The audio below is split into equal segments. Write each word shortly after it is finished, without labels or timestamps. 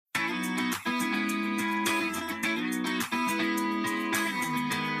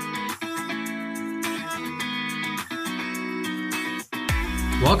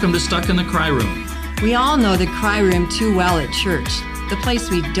Welcome to Stuck in the Cry Room. We all know the cry room too well at church, the place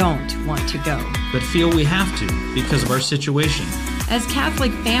we don't want to go. But feel we have to because of our situation. As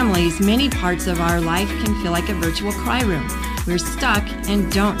Catholic families, many parts of our life can feel like a virtual cry room. We're stuck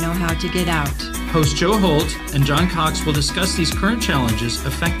and don't know how to get out. Host Joe Holt and John Cox will discuss these current challenges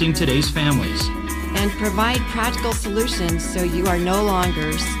affecting today's families And provide practical solutions so you are no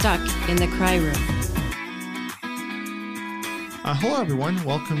longer stuck in the cry room. Hello, everyone.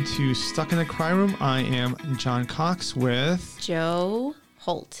 Welcome to Stuck in the Cry Room. I am John Cox with Joe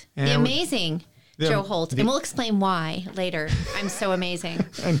Holt. And the amazing Joe Holt. And we'll explain why later. I'm so amazing.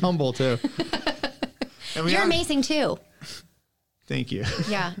 and humble, too. And You're amazing, too. Thank you.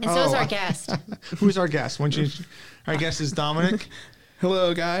 Yeah, and so is our guest. Who's our guest? Our guest is Dominic.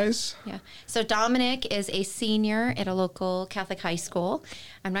 Hello, guys. Yeah. So Dominic is a senior at a local Catholic high school.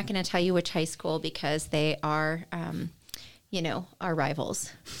 I'm not going to tell you which high school because they are, our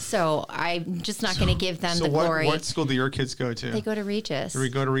rivals. So I'm just not going to give them the glory. What school do your kids go to? They go to Regis. We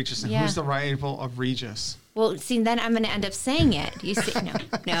go to Regis. And Yeah. who's the rival of Regis? Well, see, then I'm going to end up saying it. You see,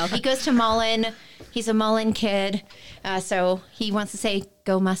 no. He goes to Mullen. He's a Mullen kid. So he wants to say,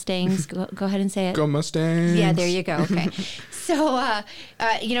 go Mustangs. Go ahead and say it. Go Mustangs. Yeah, there you go. Okay. So,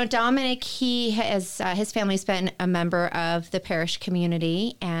 Dominic, he has, his family's been a member of the parish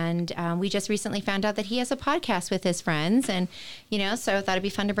community. And we just recently found out that he has a podcast with his friends. And, so I thought it'd be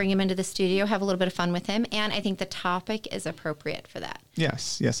fun to bring him into the studio, have a little bit of fun with him. And I think the topic is appropriate for that.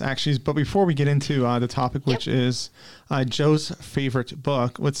 Yes, actually. But before we get into the topic, which is Joe's favorite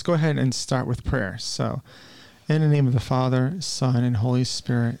book, let's go ahead and start with prayer. So, in the name of the Father, Son, and Holy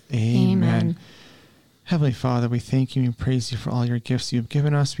Spirit, amen. Heavenly Father, we thank you and praise you for all your gifts you have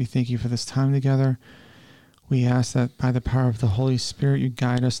given us. We thank you for this time together. We ask that by the power of the Holy Spirit, you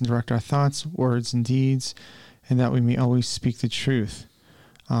guide us and direct our thoughts, words, and deeds, and that we may always speak the truth.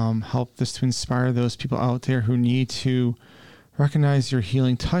 Help this to inspire those people out there who need to recognize your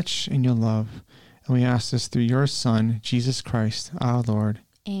healing touch and your love. And we ask this through your Son, Jesus Christ, our Lord.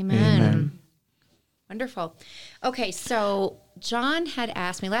 Amen. Wonderful. Okay, so John had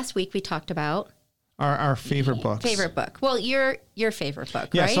asked me, last week we talked about our favorite books. Favorite book. Well, your favorite book,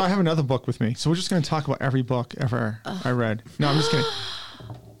 yeah, right? Yeah, so I have another book with me. So we're just going to talk about every book ever I read. No, I'm just kidding.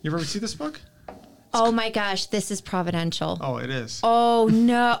 You ever see this book? Oh my gosh, this is providential. Oh, it is. Oh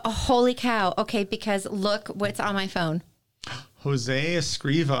no, holy cow. Okay, because look what's on my phone. Jose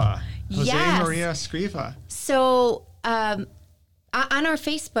Escriva. Yes. Maria Escriva. So on our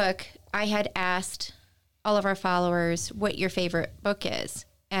Facebook, I had asked all of our followers what your favorite book is.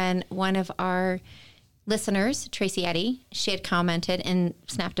 And one of our listeners, Tracy Eddy, she had commented and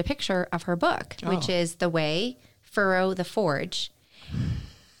snapped a picture of her book, which is The Way, Furrow the Forge.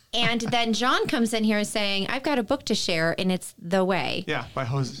 And then John comes in here saying, I've got a book to share, and it's The Way. Yeah, by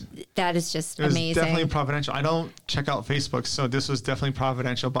Jose. That is just it was amazing. Definitely providential. I don't check out Facebook, so this was definitely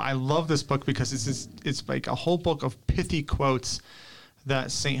providential. But I love this book because it's like a whole book of pithy quotes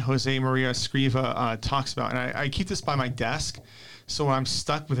that St. Jose Maria Escriva talks about. And I keep this by my desk. So when I'm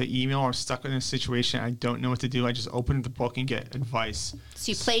stuck with an email or I'm stuck in a situation I don't know what to do, I just open the book and get advice.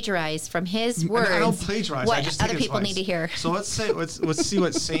 So you plagiarize from his words. I don't plagiarize. What I just take other people advice. need to hear. So let's see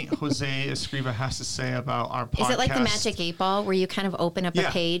what St. Jose Escriva has to say about our podcast. Is it like the Magic 8 Ball where you kind of open up a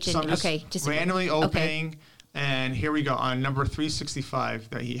page and so I'm just randomly opening, okay. And here we go on number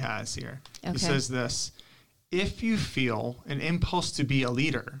 365 that he has here. Okay. He says this: if you feel an impulse to be a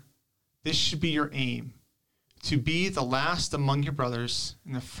leader, this should be your aim. To be the last among your brothers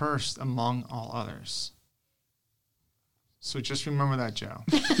and the first among all others. So just remember that, Joe.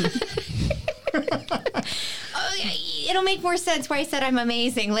 It'll make more sense why I said I'm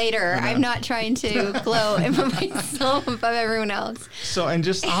amazing later. I'm not trying to glow and put myself above everyone else. So, and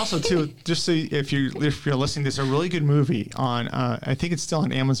just also too, just so if you're listening, there's a really good movie on, I think it's still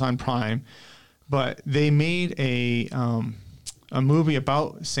on Amazon Prime, but they made a movie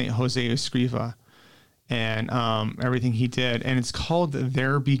about St. Jose Escriva and everything he did, and it's called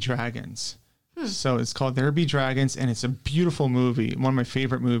There Be Dragons. So it's called There Be Dragons, and it's a beautiful movie, one of my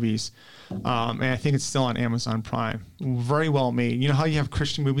favorite movies, and I think it's still on Amazon Prime. Very well made. You know how you have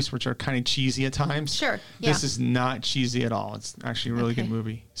Christian movies which are kind of cheesy at times? Sure. Yeah. This is not cheesy at all. It's actually a really good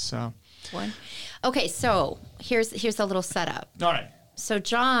movie. So. Okay, so here's a little setup. All right. So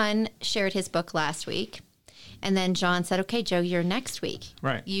John shared his book last week. And then John said, okay, Joe, you're next week.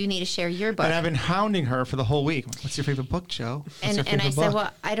 Right. You need to share your book. And I've been hounding her for the whole week. What's your favorite book, Joe? And I said,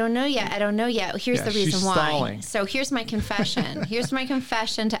 well, I don't know yet. Here's the reason why. Stalling. So here's my confession. Here's my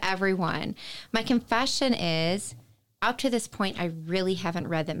confession to everyone. My confession is, up to this point, I really haven't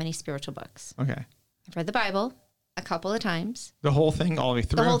read that many spiritual books. Okay. I've read the Bible. a couple of times. The whole thing, all the way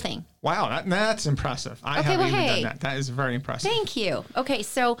through? The whole thing. Wow, that's impressive. I haven't even done that. That is very impressive. Thank you. Okay,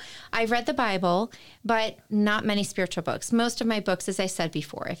 so I've read the Bible, but not many spiritual books. Most of my books, as I said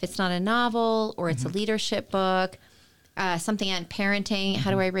before, if it's not a novel or it's a leadership book, something on parenting,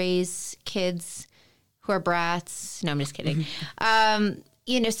 how do I raise kids who are brats? No, I'm just kidding.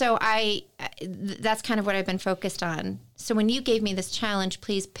 So that's kind of what I've been focused on. So when you gave me this challenge,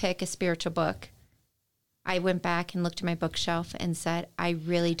 please pick a spiritual book, I went back and looked at my bookshelf and said, I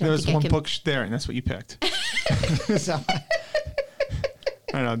really don't think I can... There was one book there, and that's what you picked. So,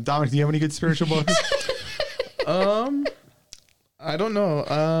 I don't know. Dominic, do you have any good spiritual books? I don't know.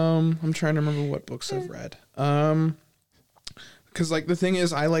 I'm trying to remember what books I've read. Because, the thing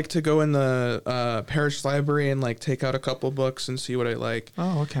is, I like to go in the parish library and, take out a couple books and see what I like.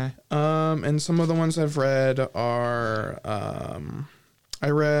 Oh, okay. And some of the ones I've read are...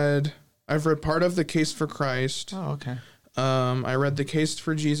 I've read part of The Case for Christ. Oh, okay. I read The Case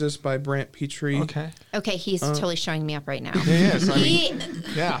for Jesus by Brant Petrie. Okay, he's totally showing me up right now. He is.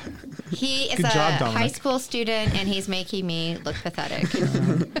 Yeah. He is Good a job, Dominic. high school student, and he's making me look pathetic.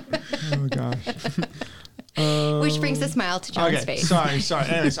 Oh, gosh. Which brings a smile to John's face. Sorry.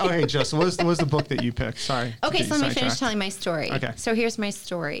 Anyways, okay, Jill, so what was the book that you picked? Sorry. Okay, so let me finish telling my story. Okay. So here's my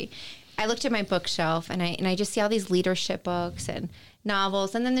story. I looked at my bookshelf, and I just see all these leadership books and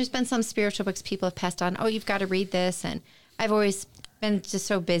novels, and then there's been some spiritual books people have passed on. Oh, you've got to read this, and I've always been just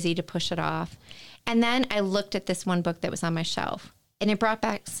so busy to push it off. And then I looked at this one book that was on my shelf, and it brought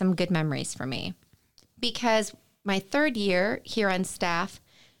back some good memories for me. Because my third year here on staff,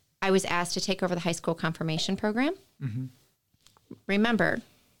 I was asked to take over the high school confirmation program. Mm-hmm. Remember,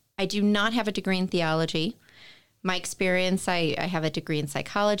 I do not have a degree in theology. My experience, I have a degree in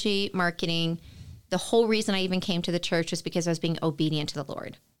psychology, marketing. The whole reason I even came to the church was because I was being obedient to the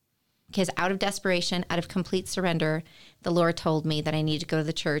Lord. Because out of desperation, out of complete surrender, the Lord told me that I needed to go to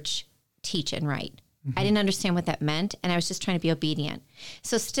the church, teach and write. Mm-hmm. I didn't understand what that meant, and I was just trying to be obedient.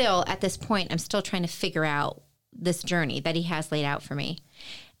 So still, at this point, I'm still trying to figure out this journey that he has laid out for me.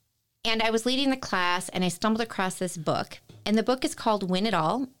 And I was leading the class, and I stumbled across this book. And the book is called Win It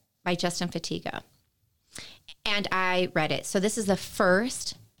All by Justin Fatiga. And I read it. So this is the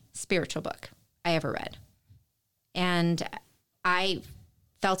first spiritual book I ever read. And I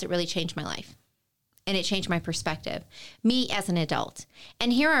felt it really changed my life. And it changed my perspective, me as an adult.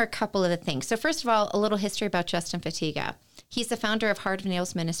 And here are a couple of the things. So first of all, a little history about Justin Fatiga. He's the founder of Heart of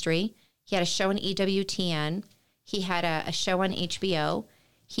Nails Ministry. He had a show on EWTN. He had a show on HBO.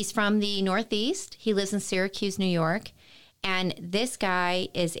 He's from the Northeast. He lives in Syracuse, New York. And this guy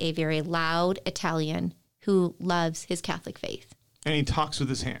is a very loud Italian who loves his Catholic faith. And he talks with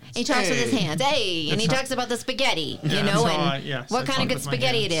his hands. He talks with his hands. Hey, and he talks about the spaghetti, what kind of good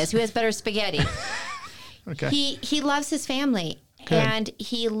spaghetti it is. Who has better spaghetti? Okay. He loves his family, and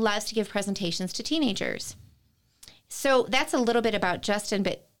he loves to give presentations to teenagers. So that's a little bit about Justin,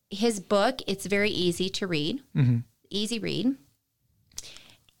 but his book, it's very easy to read, easy read.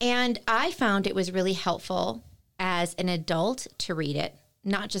 And I found it was really helpful as an adult to read it,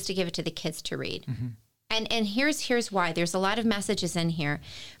 not just to give it to the kids to read. Mm-hmm. And here's why. There's a lot of messages in here.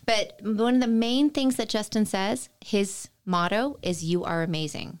 But one of the main things that Justin says, his motto is, you are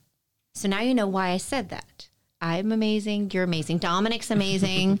amazing. So now you know why I said that. I'm amazing. You're amazing. Dominic's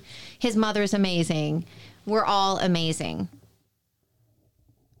amazing. His mother's amazing. We're all amazing.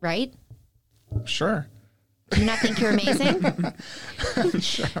 Right? Sure. Do you not think you're amazing?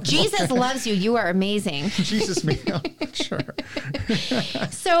 Sure. Jesus loves you. You are amazing. Jesus, me. Sure.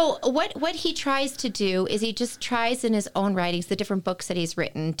 So what he tries to do is he just tries in his own writings, the different books that he's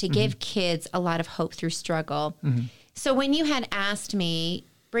written, to give kids a lot of hope through struggle. Mm-hmm. So when you had asked me,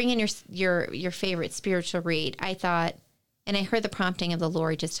 bring in your favorite spiritual read, I thought, and I heard the prompting of the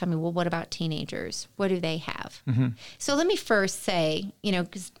Lord just tell me, well, what about teenagers? What do they have? Mm-hmm. So let me first say,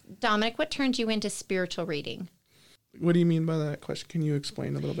 because Dominic, what turned you into spiritual reading? What do you mean by that question? Can you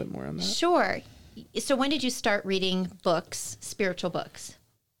explain a little bit more on that? Sure. So when did you start reading books, spiritual books?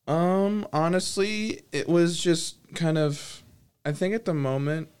 Honestly, it was just kind of, I think at the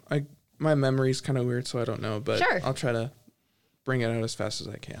moment, my memory's kind of weird, so I don't know, but sure. I'll try to bring it out as fast as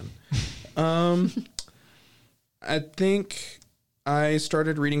I can. I think I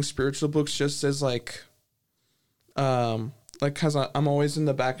started reading spiritual books just as because I'm always in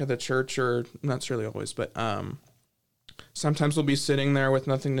the back of the church, or not necessarily always, but sometimes we'll be sitting there with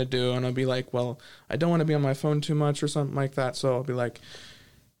nothing to do, and I'll be like, well, I don't want to be on my phone too much or something like that, so I'll be like,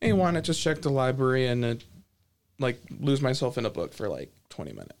 hey, why not just check the library and lose myself in a book for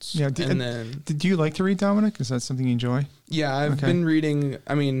 20 minutes. Yeah. Do you like to read, Dominic? Is that something you enjoy? Yeah, I've been reading.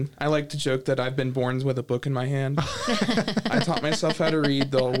 I mean, I like to joke that I've been born with a book in my hand. I taught myself how to read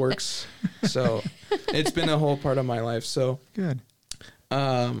the old works. So it's been a whole part of my life. So good.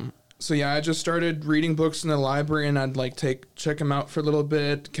 So yeah, I just started reading books in the library, and I'd like check them out for a little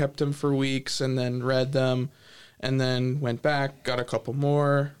bit, kept them for weeks, and then read them, and then went back, got a couple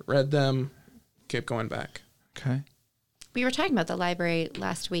more, read them, kept going back. Okay. We were talking about the library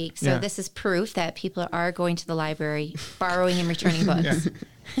last week, so this is proof that people are going to the library, borrowing and returning books.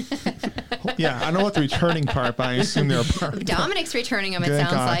 Yeah, I don't know about the returning part, but I assume they're a part. Dominic's returning them, it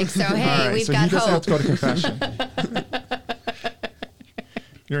sounds like. So, hey, right, we've so got he doesn't hope. have to go to confession.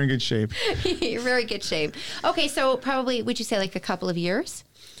 You're in good shape. You're very good shape. Okay, so probably, would you say like a couple of years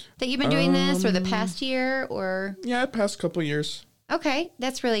that you've been doing this, or the past year, or? Yeah, past couple years. Okay,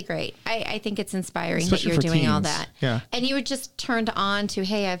 that's really great. I think it's inspiring Especially that you're doing teens. all that. Yeah. And you were just turned on to,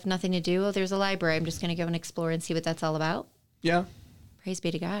 hey, I have nothing to do. Oh, there's a library. I'm just going to go and explore and see what that's all about. Yeah. Praise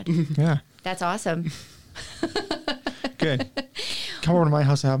be to God. Yeah. That's awesome. Good. Come over to my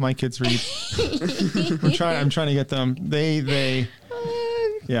house and have my kids read. I'm trying to get them. They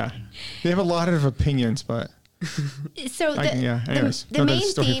have a lot of opinions, but so anyways, the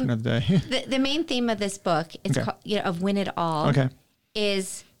main theme of the day. the main theme of this book is called, of Win It All. Okay.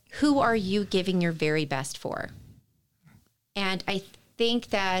 Is who are you giving your very best for? And I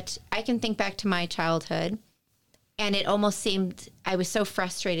think that I can think back to my childhood, and it almost seemed I was so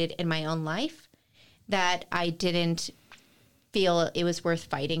frustrated in my own life that I didn't feel it was worth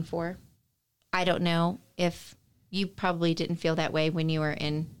fighting for. I don't know if you probably didn't feel that way when you were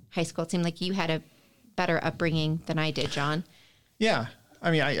in high school. It seemed like you had a better upbringing than I did, John. Yeah. I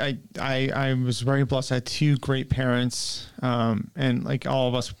mean, I was very blessed. I had two great parents, and like all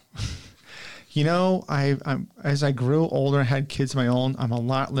of us, I'm as I grew older and had kids of my own, I'm a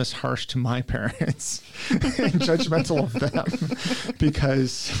lot less harsh to my parents and judgmental of them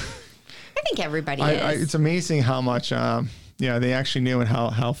because I think everybody is. It's amazing how much, they actually knew and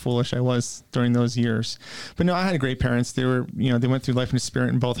how foolish I was during those years. But no, I had great parents. They were, they went through life in the Spirit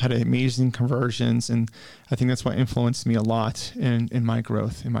and both had amazing conversions. And I think that's what influenced me a lot in my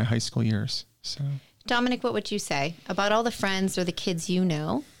growth in my high school years. So, Dominic, what would you say about all the friends or the kids you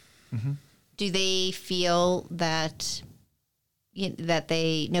know? Mm-hmm. Do they feel that that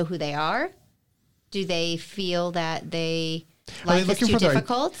they know who they are? Do they feel that life is too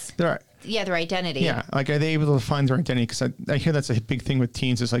difficult? Their identity. Yeah, like are they able to find their identity? Because I hear that's a big thing with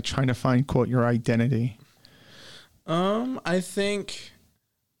teens is like trying to find, quote, your identity. I think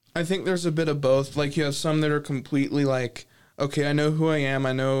there's a bit of both. Like you have some that are completely like, okay, I know who I am.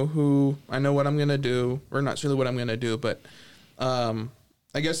 I know what I'm gonna do, or not really what I'm gonna do, but I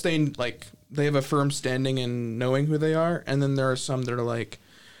guess they have a firm standing in knowing who they are. And then there are some that are like,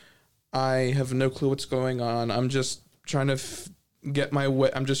 I have no clue what's going on. I'm just trying to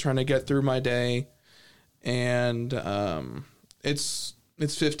I'm just trying to get through my day, and it's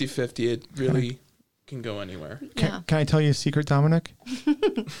 50-50. It really can go anywhere. Can I tell you a secret, Dominic?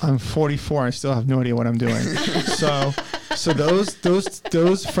 I'm 44. I still have no idea what I'm doing. So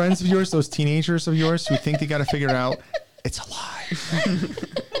those friends of yours, those teenagers of yours who think they got to figure it out, it's a lie.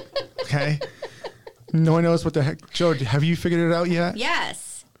 Okay. No one knows what the heck. Joe, have you figured it out yet?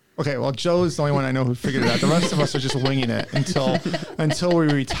 Yes. Okay, well, Joe is the only one I know who figured it out. The rest of us are just winging it until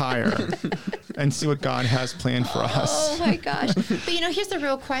we retire and see what God has planned for us. Oh, my gosh. But, here's the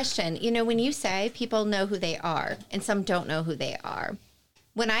real question. When you say people know who they are and some don't know who they are,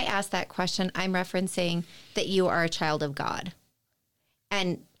 when I ask that question, I'm referencing that you are a child of God.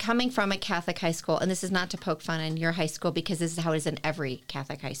 And coming from a Catholic high school, and this is not to poke fun in your high school because this is how it is in every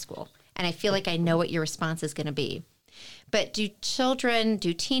Catholic high school. And I feel like I know what your response is going to be. But do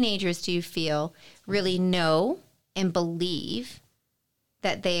teenagers, do you feel, really know and believe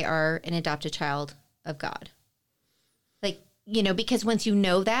that they are an adopted child of God? Like, because once you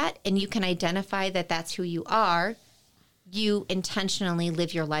know that and you can identify that that's who you are, you intentionally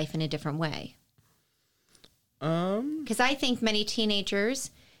live your life in a different way. Because I think many teenagers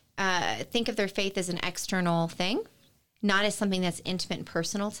think of their faith as an external thing, not as something that's intimate and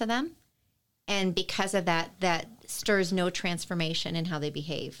personal to them. And because of that stirs no transformation in how they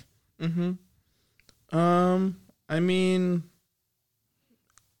behave. Mm-hmm.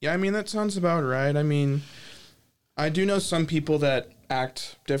 That sounds about right. I mean, I do know some people that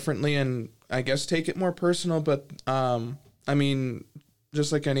act differently and I guess take it more personal, but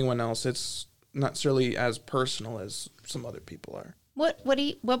just like anyone else, it's not necessarily as personal as some other people are. What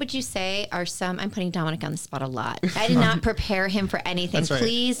would you say are some? I'm putting Dominic on the spot a lot. I did not prepare him for anything. That's right.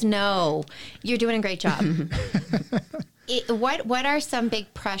 Please, no. You're doing a great job. What are some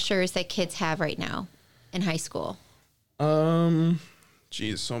big pressures that kids have right now in high school?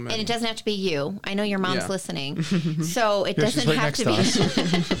 Geez, so many. And it doesn't have to be you. I know your mom's listening, so it doesn't right have to be.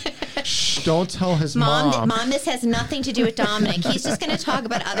 Shh, don't tell his mom. Mom, this has nothing to do with Dominic. He's just going to talk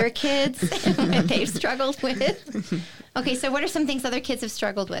about other kids that they've struggled with. Okay, so what are some things other kids have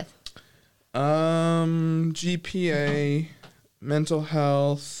struggled with? GPA, mental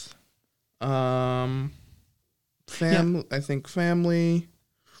health, I think family.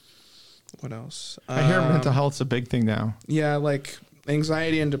 What else? I hear mental health's a big thing now. Yeah, like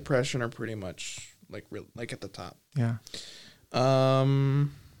anxiety and depression are pretty much like at the top. Yeah.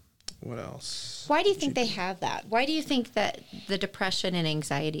 What else? Why do you think they have that? Why do you think that the depression and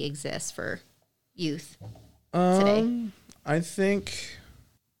anxiety exists for youth today? I think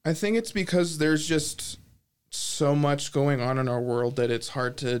it's because there's just so much going on in our world that it's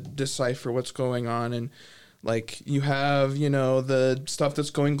hard to decipher what's going on. And like you have, the stuff that's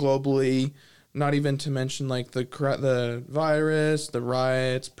going globally, not even to mention like the virus, the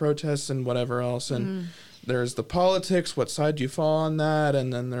riots, protests, and whatever else. And there's the politics, what side do you fall on that?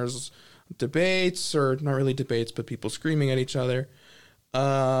 And then there's debates, or not really debates, but people screaming at each other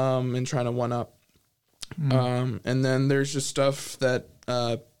and trying to one up. And then there's just stuff that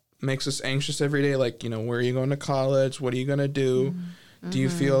makes us anxious every day, like, where are you going to college? What are you going to do? Do you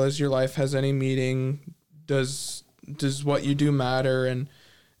feel as your life has any meaning? Does what you do matter? And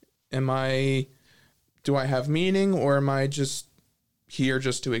do I have meaning, or am I just here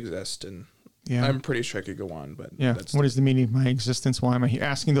just to exist? And I'm pretty sure I could go on, but what is the meaning of my existence? Why am I here?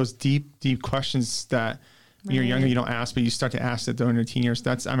 Asking those deep questions that you're younger, you don't ask, but you start to ask it during your teen years.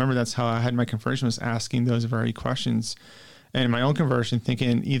 I remember that's how I had my conversion, was asking those very questions. And in my own conversion,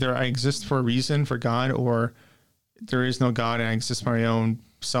 thinking either I exist for a reason, for God, or there is no God and I exist for my own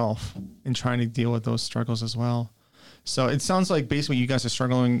self, and trying to deal with those struggles as well. So it sounds like basically what you guys are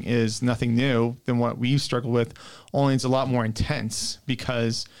struggling is nothing new than what we've struggled with, only it's a lot more intense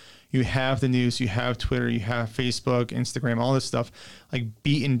because you have the news, you have Twitter, you have Facebook, Instagram, all this stuff like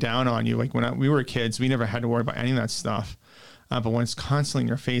beaten down on you. Like when we were kids, we never had to worry about any of that stuff. But when it's constantly in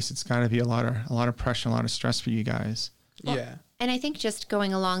your face, it's got to be a lot of pressure, a lot of stress for you guys. Well, and I think just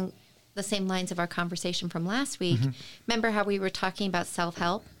going along the same lines of our conversation from last week, remember how we were talking about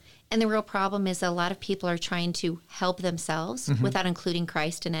self-help? And the real problem is a lot of people are trying to help themselves without including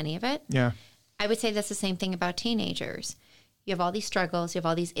Christ in any of it. Yeah. I would say that's the same thing about teenagers. You have all these struggles, you have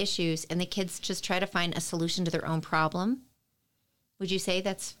all these issues, and the kids just try to find a solution to their own problem. Would you say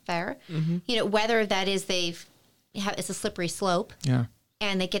that's fair? Whether that is it's a slippery slope. Yeah.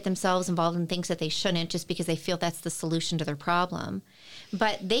 And they get themselves involved in things that they shouldn't just because they feel that's the solution to their problem.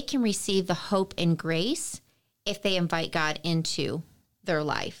 But they can receive the hope and grace if they invite God into their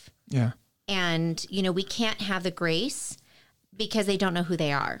life. Yeah. And, we can't have the grace because they don't know who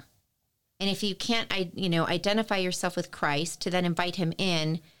they are. And if you can't, identify yourself with Christ to then invite him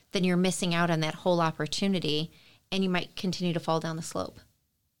in, then you're missing out on that whole opportunity, and you might continue to fall down the slope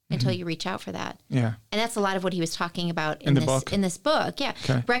until you reach out for that. Yeah. And that's a lot of what he was talking about in this book. Yeah.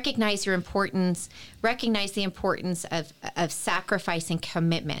 Okay. Recognize your importance, recognize the importance of sacrifice and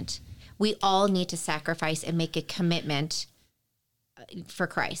commitment. We all need to sacrifice and make a commitment for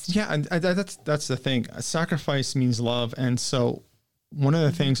Christ. Yeah, and that's the thing. Sacrifice means love, and so one of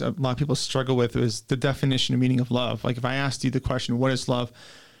the things a lot of people struggle with is the definition and meaning of love. Like if I asked you the question, what is love?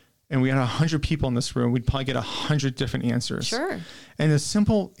 And we had 100 people in this room, we'd probably get 100 different answers. Sure. And the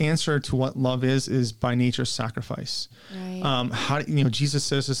simple answer to what love is by nature sacrifice. Right. Jesus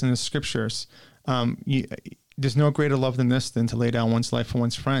says this in the scriptures. There's no greater love than this, than to lay down one's life for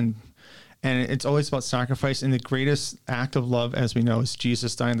one's friend. And it's always about sacrifice. And the greatest act of love, as we know, is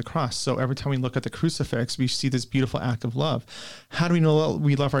Jesus dying on the cross. So every time we look at the crucifix, we see this beautiful act of love. How do we know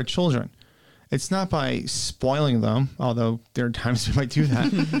we love our children? It's not by spoiling them, although there are times we might do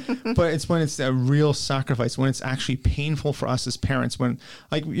that, but it's when it's a real sacrifice, when it's actually painful for us as parents.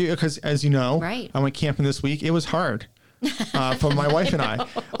 Because as you know, right. I went camping this week. It was hard. For my wife and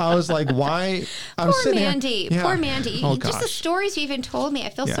I was like, why? Poor Mandy. Oh, just the stories you even told me. I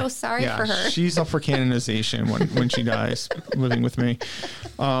feel so sorry for her. She's up for canonization when she dies living with me.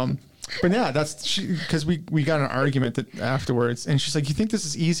 But yeah, because we got an argument afterwards, and she's like, "You think this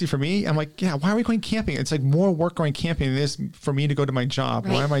is easy for me?" I'm like, "Yeah. Why are we going camping? It's like more work going camping than it is for me to go to my job.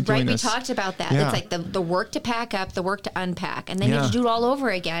 Right. Why am I doing this?" We talked about that. Yeah. It's like the work to pack up, the work to unpack, and then you have to do it all over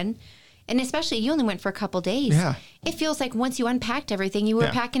again. And especially, you only went for a couple days. Yeah. It feels like once you unpacked everything, you were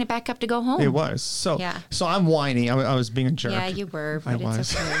packing it back up to go home. It was. So I'm whiny. I was being a jerk. Yeah, you were, but I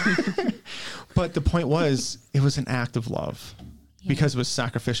was. Okay. But the point was, it was an act of love. because it was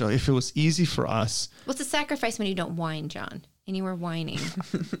sacrificial. If it was easy for us. Well, it's a sacrifice when you don't whine, John. And you were whining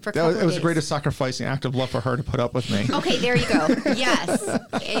for a couple It was days. the greatest sacrificing act of love for her to put up with me. Okay, there you go. Yes.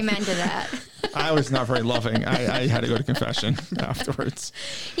 Amen to that. I was not very loving. I had to go to confession afterwards.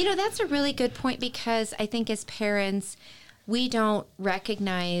 That's a really good point, because I think as parents, we don't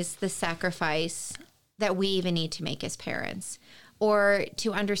recognize the sacrifice that we even need to make as parents, or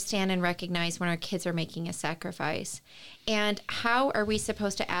to understand and recognize when our kids are making a sacrifice. And how are we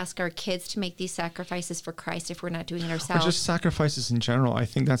supposed to ask our kids to make these sacrifices for Christ if we're not doing it ourselves? Or just sacrifices in general. I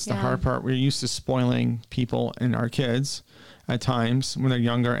think that's the hard part. We're used to spoiling people and our kids at times when they're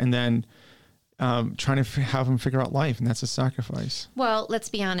younger, and then trying to have them figure out life, and that's a sacrifice. Well, let's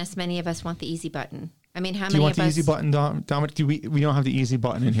be honest. Many of us want the easy button. I mean, how many of us... Do you want the easy button, Dominic? We don't have the easy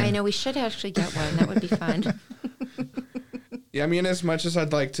button in here. I know, we should actually get one. That would be fun. Yeah, I mean, as much as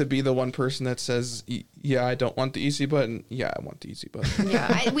I'd like to be the one person that says, yeah, I don't want the easy button. Yeah, I want the easy button.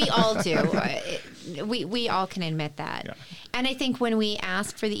 Yeah, we all do. We all can admit that. Yeah. And I think when we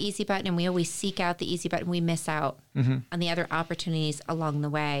ask for the easy button and we always seek out the easy button, we miss out on the other opportunities along the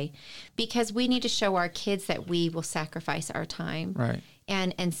way, because we need to show our kids that we will sacrifice our time, right,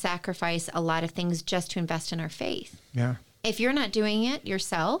 and sacrifice a lot of things just to invest in our faith. Yeah. If you're not doing it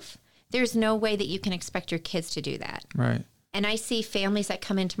yourself, there's no way that you can expect your kids to do that. Right. And I see families that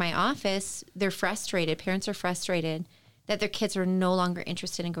come into my office, they're frustrated. Parents are frustrated that their kids are no longer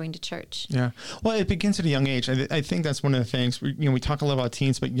interested in going to church. Yeah. Well, it begins at a young age. I think that's one of the things. We talk a lot about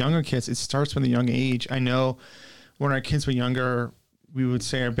teens, but younger kids, it starts from a young age. I know when our kids were younger, we would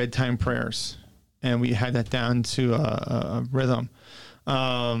say our bedtime prayers, and we had that down to a rhythm.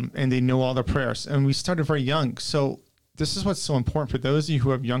 And they know all the prayers. And we started very young. So this is what's so important for those of you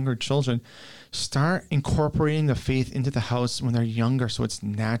who have younger children. Start incorporating the faith into the house when they're younger, so it's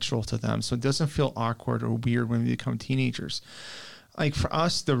natural to them, so it doesn't feel awkward or weird when they become teenagers. Like for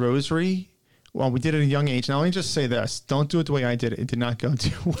us, the rosary, well, we did it at a young age. Now, let me just say this. Don't do it the way I did it. It did not go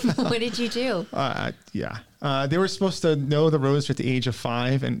too well. What did you do? They were supposed to know the rosary at the age of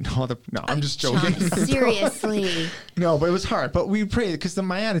 5 and all the... No, I'm just joking. John, seriously. No, but it was hard. But we prayed, because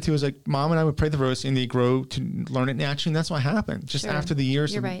my attitude was like, Mom and I would pray the rosary and they grow to learn it naturally. And that's what happened. Just after the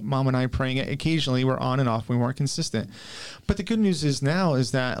years of Mom and I praying it, occasionally we're on and off. We weren't consistent. But the good news is now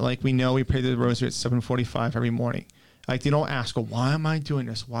is that, like, we know we pray the rosary at 7:45 every morning. Like, they don't ask, well, why am I doing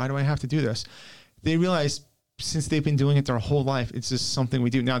this? Why do I have to do this? They realize, since they've been doing it their whole life, it's just something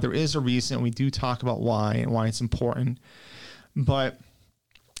we do. Now, there is a reason. We do talk about why and why it's important. But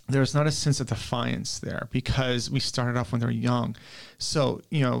there's not a sense of defiance there, because we started off when they're young. So,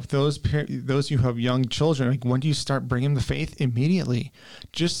 those who have young children, like, when do you start bringing the faith? Immediately.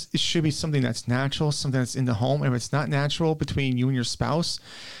 It should be something that's natural, something that's in the home. If it's not natural between you and your spouse,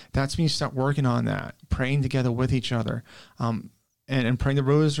 that's when you start working on that, praying together with each other. And praying the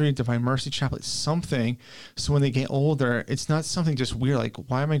rosary, Divine Mercy Chaplet, something. So when they get older, it's not something just weird, like,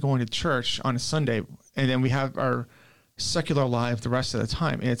 why am I going to church on a Sunday? And then we have our secular life the rest of the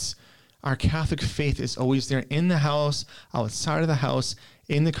time. It's our Catholic faith is always there in the house, outside of the house,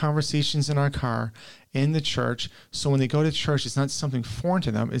 in the conversations in our car, in the church. So when they go to church, it's not something foreign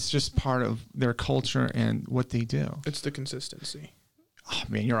to them. It's just part of their culture and what they do. It's the consistency. Oh,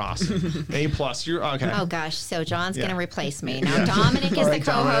 man, you're awesome. A+. You're okay. Oh, gosh. So John's going to replace me. Now, Dominic is the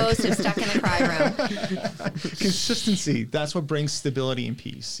co-host of Stuck in the Cry Room. Consistency. That's what brings stability and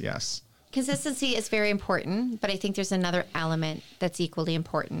peace. Yes. Consistency is very important, but I think there's another element that's equally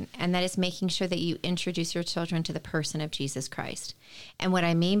important, and that is making sure that you introduce your children to the person of Jesus Christ. And what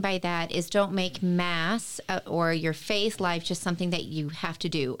I mean by that is, don't make Mass or your faith life just something that you have to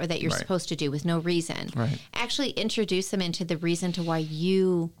do or that you're supposed to do with no reason. Right. Actually introduce them into the reason to why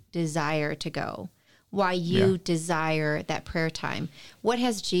you desire to go, why you desire that prayer time. What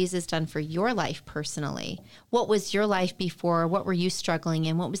has Jesus done for your life personally? What was your life before? What were you struggling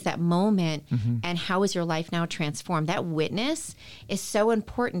in? What was that moment? And how is your life now transformed? That witness is so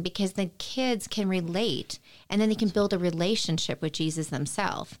important, because the kids can relate, and then they can build a relationship with Jesus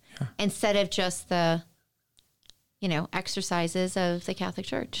themselves instead of just the, exercises of the Catholic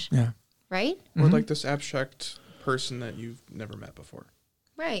Church. Yeah. Right? Or like this abstract person that you've never met before.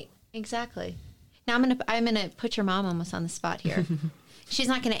 Right. Exactly. Now I'm gonna put your mom almost on the spot here. She's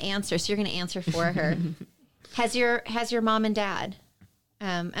not gonna answer, so you're gonna answer for her. Has your mom and dad,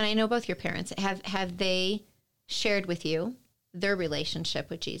 and I know both your parents, have they shared with you their relationship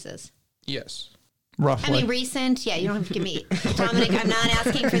with Jesus? Yes. Roughly. I mean, recent. Yeah, you don't have to give me, Dominic. I'm not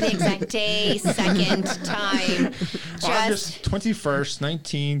asking for the exact day, second, time. August 21st,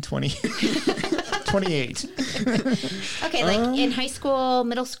 1920. 28. Okay, like in high school,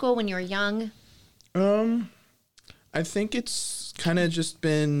 middle school, when you were young. I think it's kind of just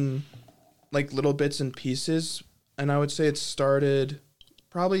been like little bits and pieces. And I would say it started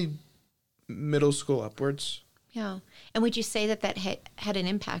probably middle school upwards. Yeah. And would you say that had an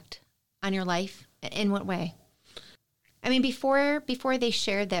impact on your life? In what way? I mean, before they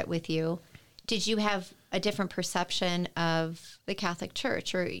shared that with you, did you have a different perception of the Catholic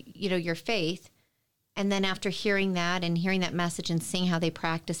Church or, your faith? And then after hearing that and hearing that message and seeing how they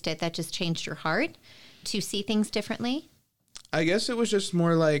practiced it, that just changed your heart to see things differently? I guess it was just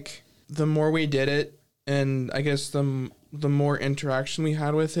more like the more we did it, and I guess the more interaction we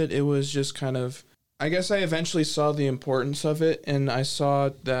had with it, it was just kind of, I guess I eventually saw the importance of it, and I saw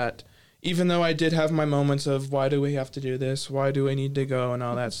that even though I did have my moments of why do we have to do this, why do I need to go, and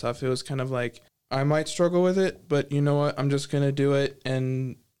all that stuff, it was kind of like, I might struggle with it, but you know what, I'm just going to do it,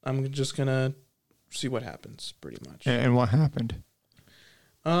 and I'm just going to see what happens, pretty much. And what happened?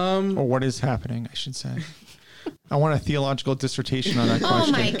 Or what is happening, I should say. I want a theological dissertation on that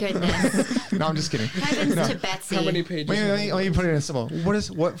question. Oh my goodness. No, I'm just kidding. Heavens to Betsy. How many pages? Let me put it in simple.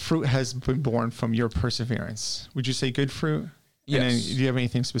 What fruit has been born from your perseverance? Would you say good fruit? Yes. And then, do you have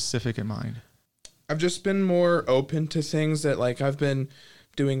anything specific in mind? I've just been more open to things that, like, I've been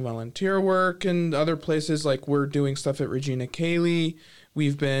doing volunteer work and other places. Like, we're doing stuff at Regina Cayley.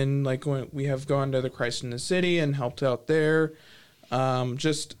 We've been, like, we have gone to the Christ in the City and helped out there.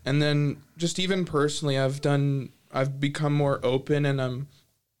 And then even personally, I've become more open, and I'm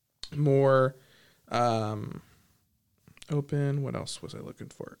more, open. What else was I looking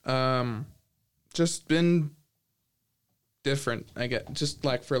for? Just been different, I guess, just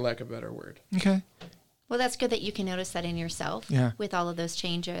like for lack of a better word. Okay. Well, that's good that you can notice that in yourself with all of those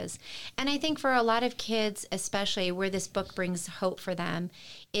changes. And I think for a lot of kids, especially where this book brings hope for them,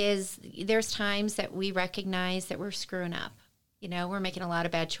 is there's times that we recognize that we're screwing up. We're making a lot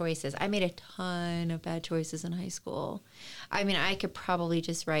of bad choices. I made a ton of bad choices in high school. I mean, I could probably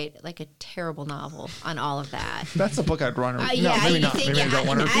just write like a terrible novel on all of that. That's a book I'd run. Yeah, maybe not. Maybe I don't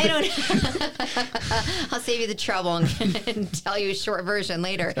want to read it. I'll save you the trouble and tell you a short version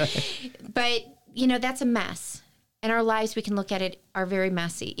later. But, that's a mess. In our lives, we can look at it, are very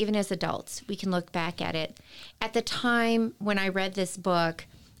messy. Even as adults, we can look back at it. At the time when I read this book,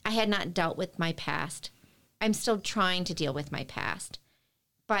 I had not dealt with my past. I'm still trying to deal with my past.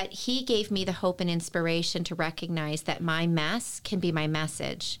 But he gave me the hope and inspiration to recognize that my mess can be my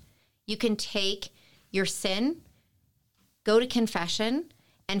message. You can take your sin, go to confession,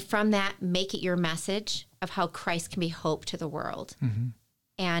 and from that, make it your message of how Christ can be hope to the world. Mm-hmm.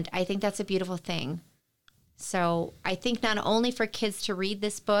 And I think that's a beautiful thing. So I think not only for kids to read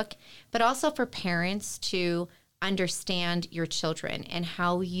this book, but also for parents to understand your children and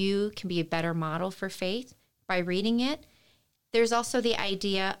how you can be a better model for faith by reading it. There's also the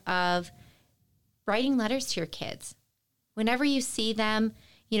idea of writing letters to your kids. Whenever you see them,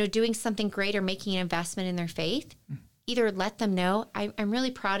 doing something great or making an investment in their faith, either let them know, I'm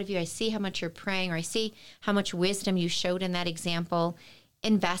really proud of you. I see how much you're praying, or I see how much wisdom you showed in that example.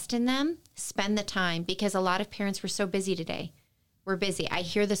 Invest in them, spend the time, because a lot of parents were so busy today. We're busy. I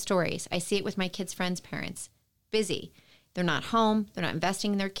hear the stories. I see it with my kids' friends' parents. Busy. They're not home. They're not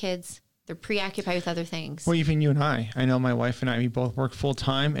investing in their kids. They're preoccupied with other things. Well, even you and I know my wife and I, we both work full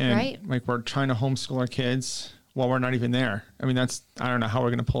time, and like we're trying to homeschool our kids while we're not even there. I mean, I don't know how we're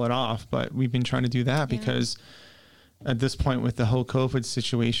going to pull it off, but we've been trying to do that because at this point with the whole COVID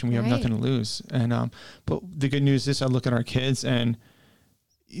situation, we have nothing to lose. And, but the good news is I look at our kids and,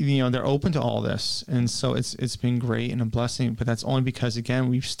 they're open to all this. And so it's been great and a blessing, but that's only because, again,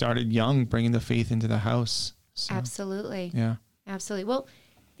 we've started young, bringing the faith into the house. So, absolutely. Yeah. Absolutely. Well,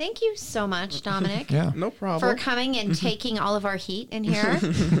 thank you so much, Dominic. Yeah. No problem. For coming and taking all of our heat in here.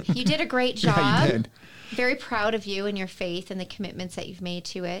 You did a great job. Yeah, you did. Very proud of you and your faith and the commitments that you've made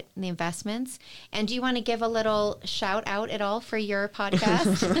to it and the investments. And do you want to give a little shout out at all for your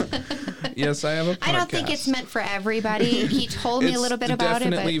podcast? Yes, I have a podcast. I don't think it's meant for everybody. He told me a little bit about it.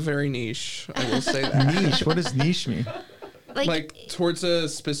 It's definitely very niche. I will say that. Niche? What does niche mean? Like towards a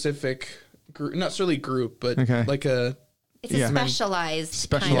specific group, not really group, but like a... It's a specialized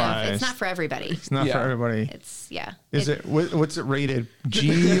kind of. It's not for everybody. It's not for everybody. It's, Is it, what's it rated?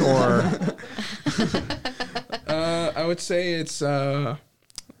 G or? I would say it's,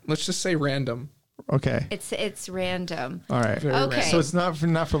 let's just say random. Okay. It's random. All right. Okay. Random. So it's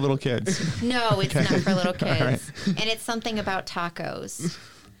not for little kids. No, it's not for little kids. Right. And it's something about tacos.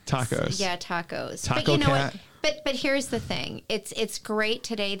 Tacos. Yeah, tacos. Taco but you know cat. what? But here's the thing. It's great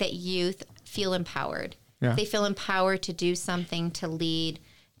today that youth feel empowered. Yeah. They feel empowered to do something, to lead,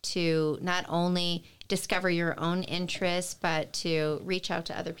 to not only discover your own interests, but to reach out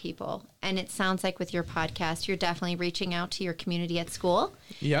to other people. And it sounds like with your podcast, you're definitely reaching out to your community at school.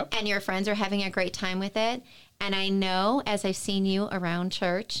 Yep. And your friends are having a great time with it. And I know, as I've seen you around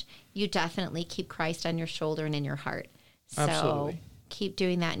church, you definitely keep Christ on your shoulder and in your heart. So Absolutely. Keep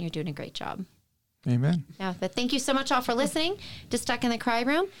doing that, and you're doing a great job. Amen. Yeah, but thank you so much all for listening to Stuck in the Cry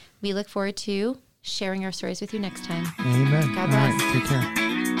Room. We look forward to sharing our stories with you next time. Amen. God bless. All right, take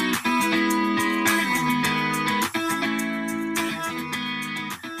care.